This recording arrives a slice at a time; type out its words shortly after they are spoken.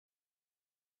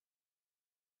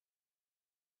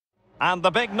And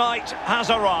the big night has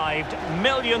arrived.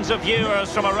 Millions of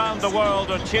viewers from around the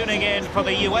world are tuning in for the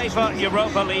UEFA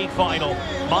Europa League final.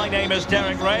 My name is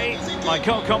Derek Ray. My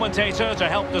co-commentator to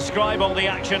help describe all the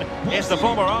action is the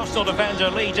former Arsenal defender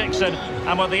Lee Dixon.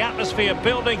 And with the atmosphere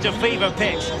building to fever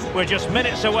pitch, we're just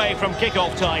minutes away from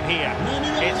kick-off time here.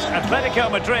 It's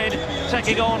Atletico Madrid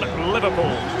taking on Liverpool.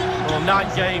 Well,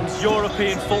 9 games,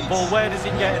 European football, where does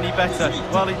it get any better?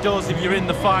 Well, it does if you're in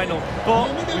the final.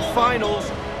 But with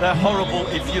finals, they're horrible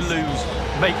if you lose.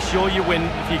 Make sure you win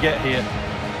if you get here.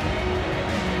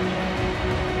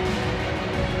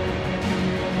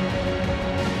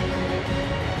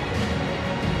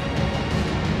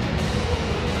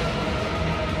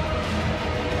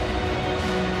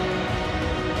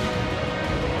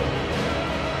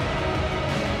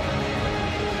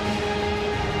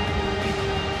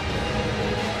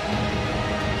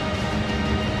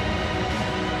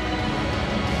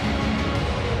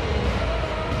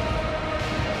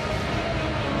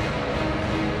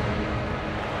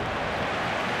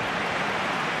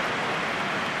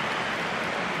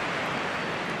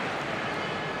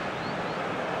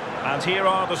 And here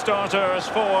are the starters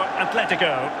for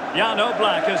Atletico. Jan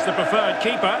Oblak is the preferred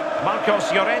keeper.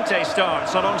 Marcos Llorente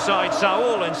starts alongside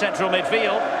Saúl in central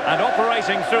midfield. And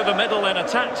operating through the middle in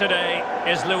attack today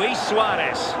is Luis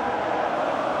Suarez.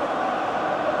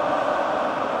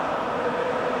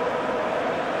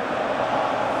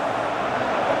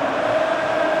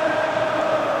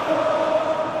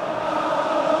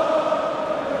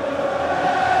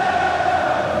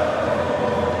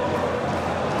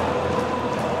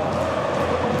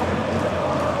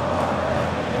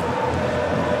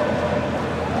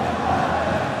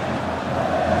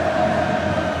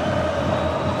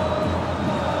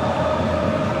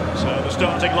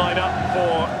 Starting lineup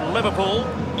for Liverpool.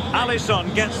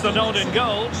 Alisson gets the nod in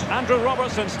goal. Andrew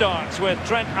Robertson starts with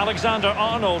Trent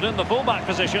Alexander-Arnold in the fullback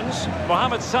positions.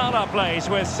 Mohamed Salah plays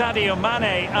with Sadio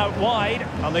Mane out wide.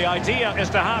 And the idea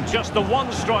is to have just the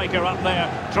one striker up there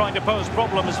trying to pose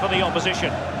problems for the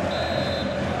opposition.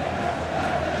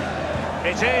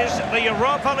 It is the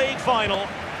Europa League final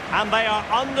and they are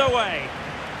underway.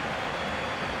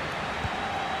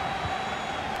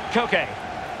 Koke.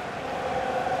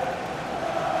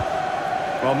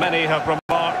 Well, many have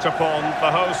remarked upon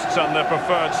the hosts and their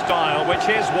preferred style, which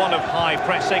is one of high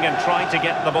pressing and trying to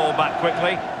get the ball back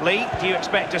quickly. Lee, do you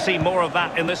expect to see more of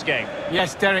that in this game?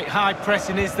 Yes, Derek, high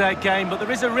pressing is their game, but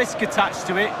there is a risk attached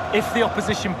to it. If the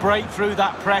opposition break through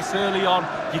that press early on,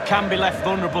 you can be left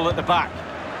vulnerable at the back.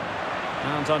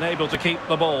 And unable to keep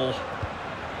the ball.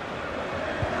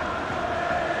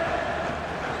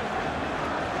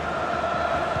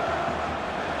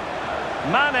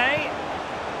 Mane.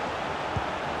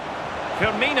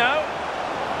 Firmino,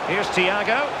 here's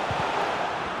Thiago,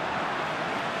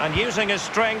 and using his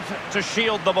strength to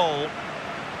shield the ball.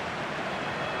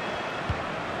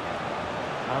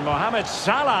 And Mohamed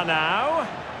Salah now.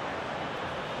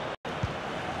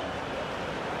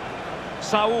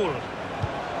 Saúl.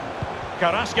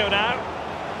 Carrasco now.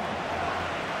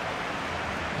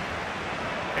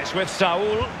 It's with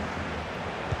Saúl.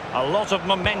 A lot of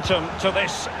momentum to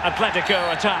this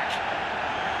Atletico attack.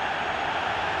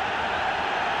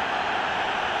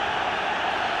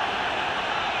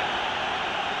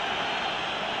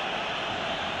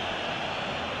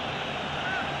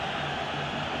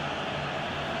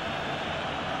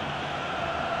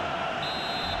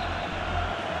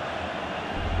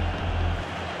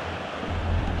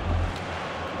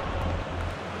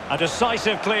 A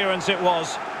decisive clearance it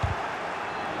was.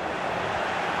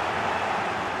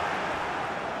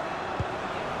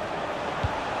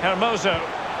 Hermoso.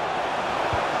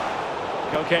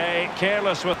 Okay,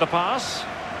 careless with the pass.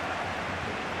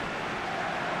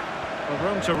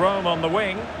 Room to roam on the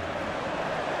wing.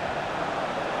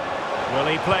 Will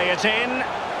he play it in?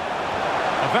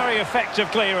 A very effective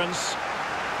clearance.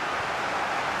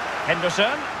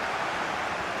 Henderson.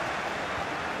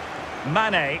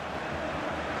 Mane.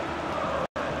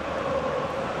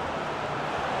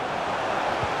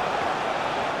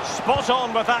 Spot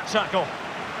on with that tackle.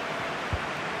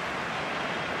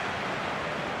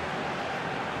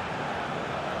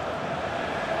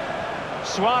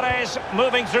 Suarez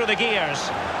moving through the gears.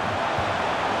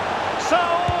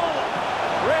 Saúl!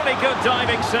 Really good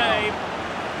diving save.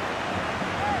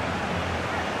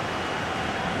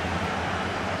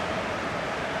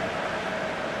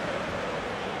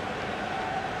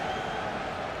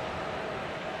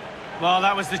 Well,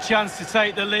 that was the chance to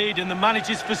take the lead, and the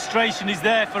manager's frustration is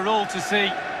there for all to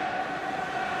see.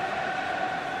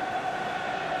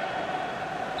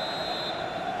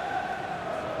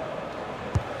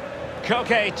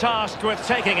 Koke tasked with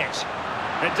taking it.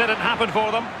 It didn't happen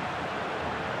for them.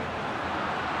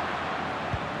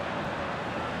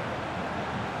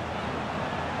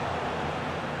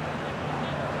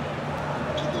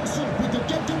 Attention, plus que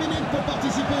quelques minutes pour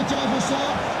participer au tirage au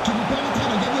sort qui vous permettra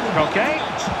de gagner le Koke.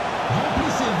 match.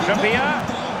 Remplissez vite Trippier. votre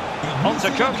bulletin et On to glissez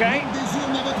la Koke. demande des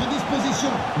urnes à votre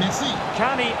disposition. Merci.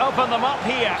 Can he open them up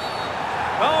here?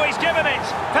 Oh, he's given it.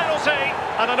 Penalty.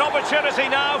 And an opportunity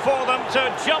now for them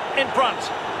to jump in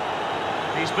front.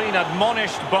 He's been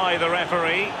admonished by the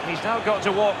referee. He's now got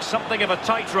to walk something of a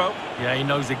tightrope. Yeah, he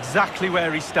knows exactly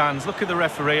where he stands. Look at the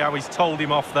referee, how he's told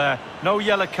him off there. No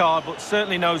yellow card, but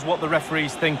certainly knows what the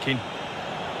referee's thinking.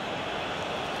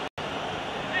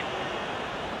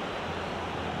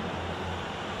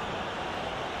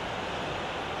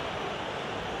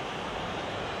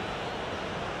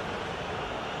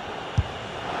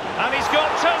 And he's got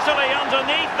totally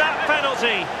underneath that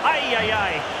penalty. Ay, ay,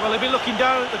 ay. Well, he'll be looking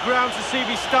down at the ground to see if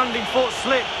his standing foot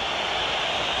slip.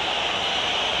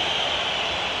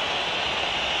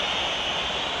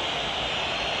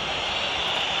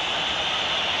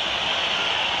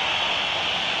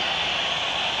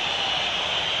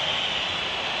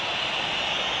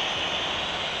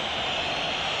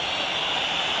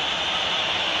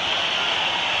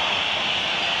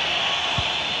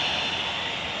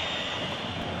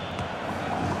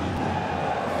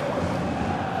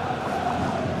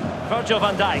 Virgil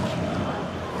van Dijk.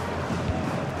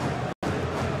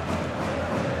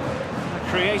 A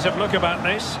creative look about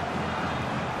this.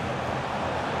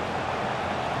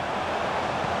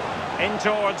 In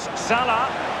towards Salah.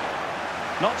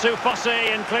 Not too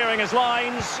fussy in clearing his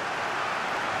lines.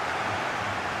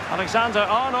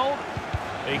 Alexander-Arnold.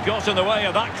 He got in the way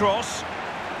of that cross.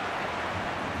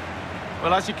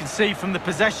 Well, as you can see from the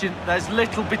possession, there's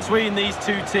little between these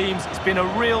two teams. It's been a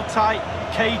real tight,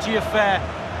 cagey affair.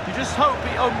 You just hope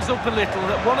it opens up a little,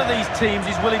 that one of these teams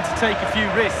is willing to take a few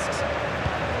risks.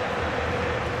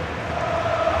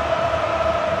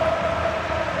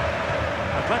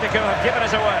 Atletico have given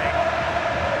it away.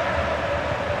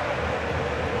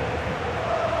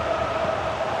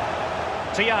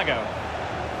 Thiago.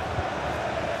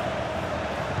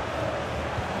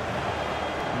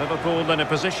 Liverpool in a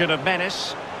position of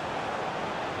menace.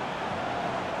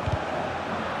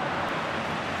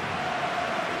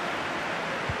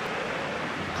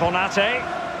 Konate.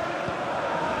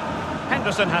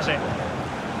 Henderson has it.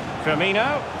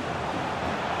 Firmino.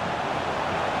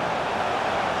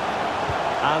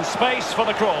 And space for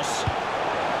the cross.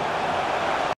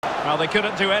 Well, they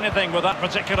couldn't do anything with that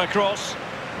particular cross.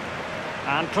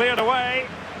 And cleared away.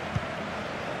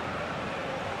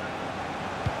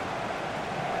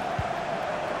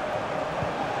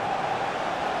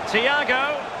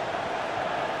 Thiago.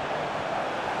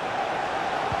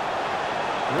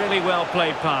 Really well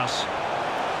played pass.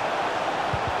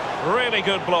 Really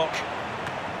good block.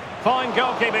 Fine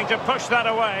goalkeeping to push that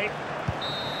away.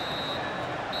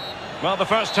 Well, the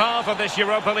first half of this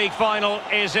Europa League final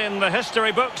is in the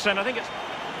history books, and I think it's...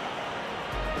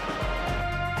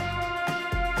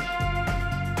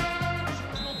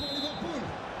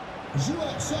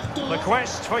 The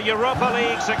quest for Europa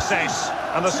League success,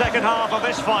 and the second half of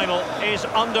this final is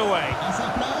underway.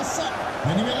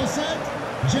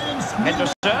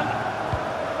 Henderson.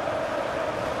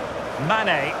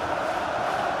 Mane.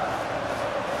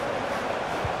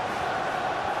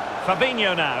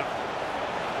 Fabinho now.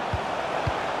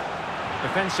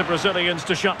 Defensive Brazilians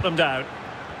to shut them down.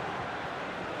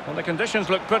 Well, the conditions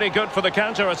look pretty good for the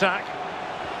counter-attack.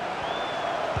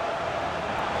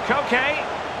 Koke.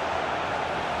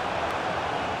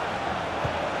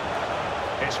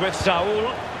 It's with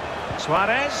Saul.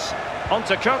 Suarez. On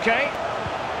to Koke.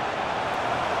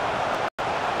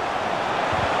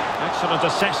 Excellent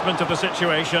assessment of the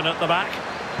situation at the back.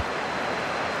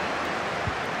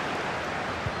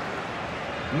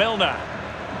 Milner.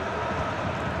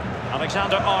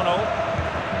 Alexander-Arnold.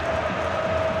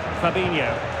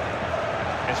 Fabinho.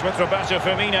 It's with Roberto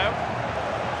Firmino.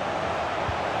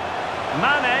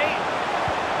 Mane.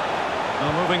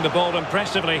 Well, moving the ball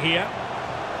impressively here.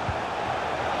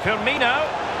 Firmino.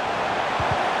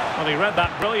 Well, he read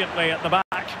that brilliantly at the back.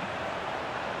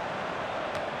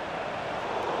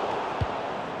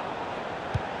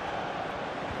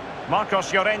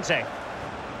 Marcos Llorente.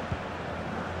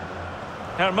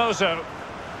 Hermoso.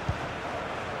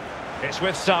 It's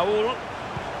with Saul.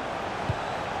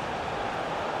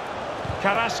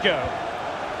 Carrasco.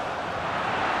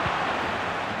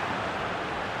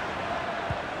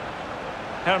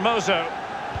 Hermoso.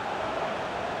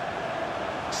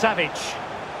 Savic.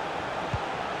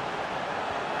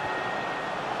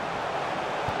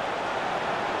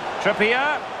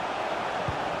 Trippier.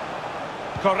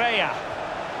 Correa.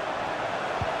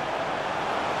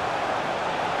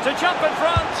 To jump in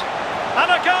front. And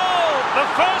a goal! The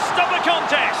first of the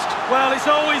contest. Well, it's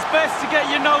always best to get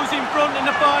your nose in front in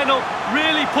the final.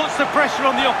 Really puts the pressure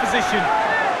on the opposition.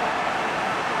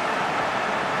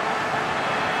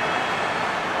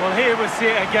 Well, here we'll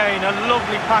see it again. A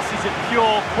lovely passage of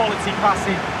pure quality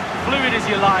passing. Fluid as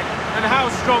you like. And how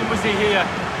strong was he here?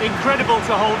 Incredible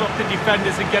to hold up the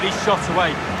defenders and get his shot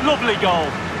away. Lovely goal.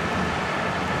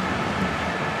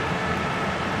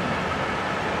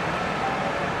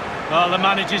 Well, the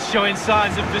manager's showing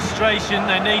signs of frustration.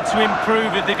 They need to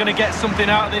improve if they're going to get something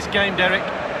out of this game, Derek.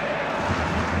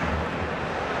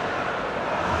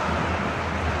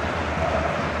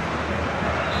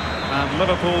 And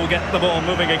Liverpool get the ball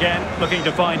moving again, looking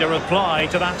to find a reply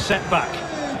to that setback.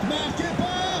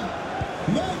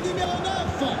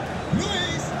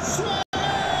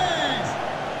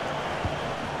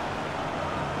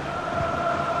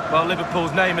 Well,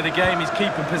 Liverpool's name of the game is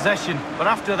keeping possession, but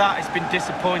after that it's been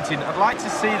disappointing. I'd like to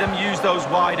see them use those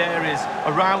wide areas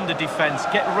around the defence,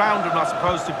 get around them as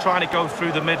opposed to trying to go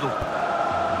through the middle.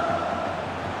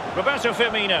 Roberto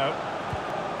Firmino.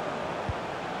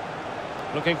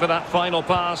 Looking for that final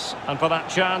pass and for that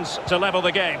chance to level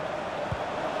the game.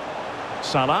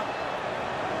 Salah.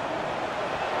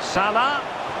 Salah.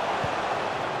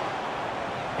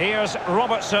 Here's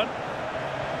Robertson.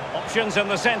 Options in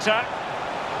the centre.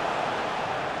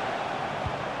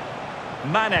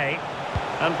 Mane,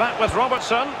 and back with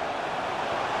Robertson.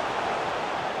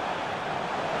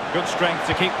 Good strength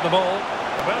to keep the ball.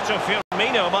 Roberto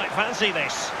Firmino might fancy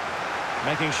this,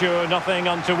 making sure nothing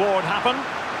untoward happened.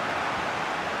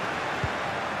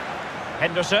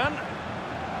 Henderson.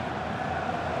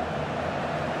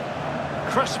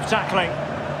 Crisp tackling.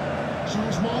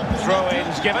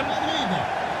 Throw-ins given.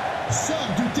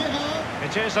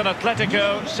 It is an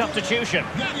Atletico substitution.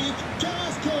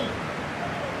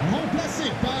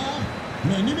 Remplacé par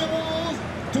le numéro 11,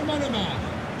 Thomas Lemar.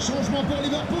 Changement pour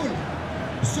Liverpool.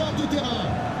 Sort du terrain.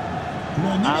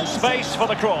 And space for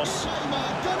the cross.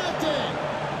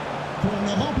 Pour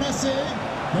le remplacer,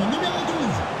 le numéro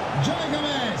 12, Joe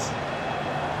Gomez.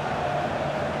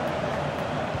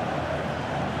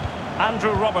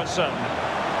 Andrew Robertson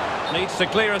needs to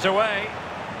clear it away.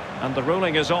 And the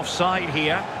ruling is offside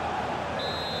here.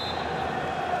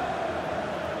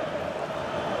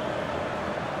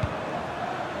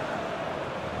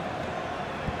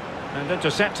 And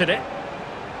intercepted it.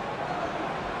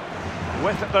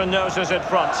 With their noses in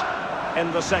front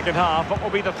in the second half. What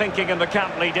will be the thinking in the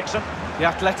camp, Lee Dixon? The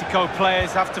Atletico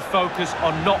players have to focus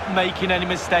on not making any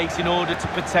mistakes in order to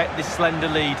protect this slender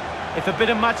lead. If a bit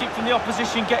of magic from the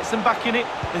opposition gets them back in it,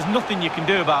 there's nothing you can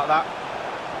do about that.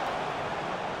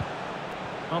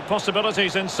 Well,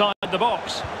 possibilities inside the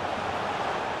box.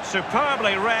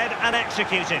 Superbly read and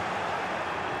executed.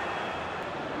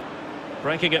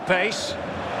 Breaking at pace.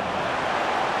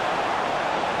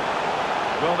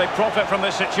 Will they profit from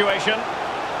this situation?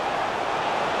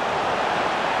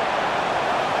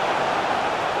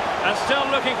 And still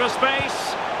looking for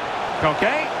space.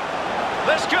 Okay.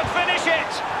 This could finish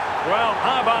it. Well,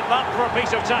 how about that for a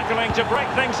piece of tackling to break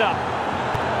things up?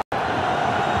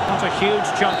 Not a huge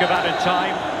chunk of added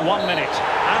time. 1 minute.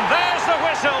 And there's the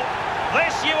whistle.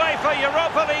 This UEFA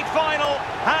Europa League final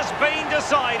has been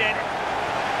decided.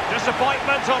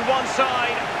 Disappointment on one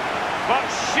side, but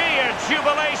sheer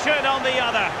jubilation on the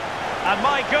other. And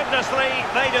my goodness, Lee,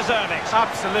 they deserve it.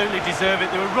 Absolutely deserve it.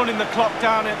 They were running the clock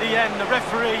down at the end. The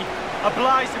referee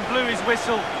obliged and blew his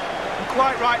whistle. And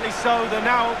quite rightly so. They're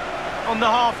now on the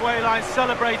halfway line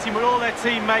celebrating with all their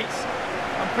teammates.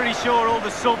 I'm pretty sure all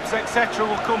the subs, etc.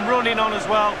 will come running on as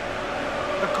well.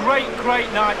 A great,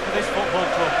 great night for this football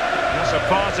club. That's a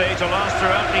party to last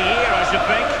throughout the year, I should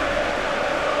think.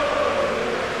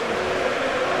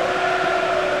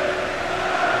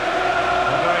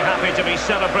 To be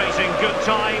celebrating good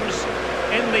times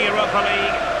in the Europa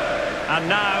League, and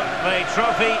now the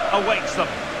trophy awaits them.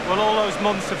 Well, all those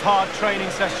months of hard training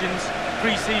sessions,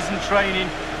 pre-season training,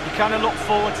 you kind of look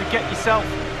forward to get yourself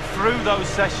through those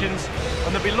sessions,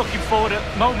 and they'll be looking forward at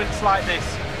moments like this.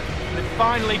 And they've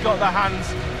finally got their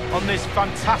hands on this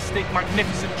fantastic,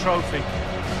 magnificent trophy.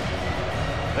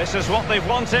 This is what they've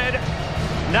wanted.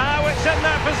 Now it's in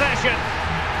their possession.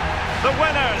 The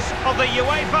winners of the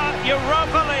UEFA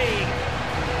Europa League.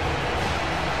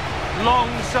 Long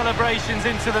celebrations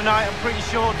into the night, I'm pretty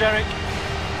sure, Derek.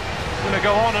 It's going to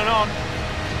go on and on.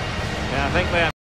 Yeah, I think they have.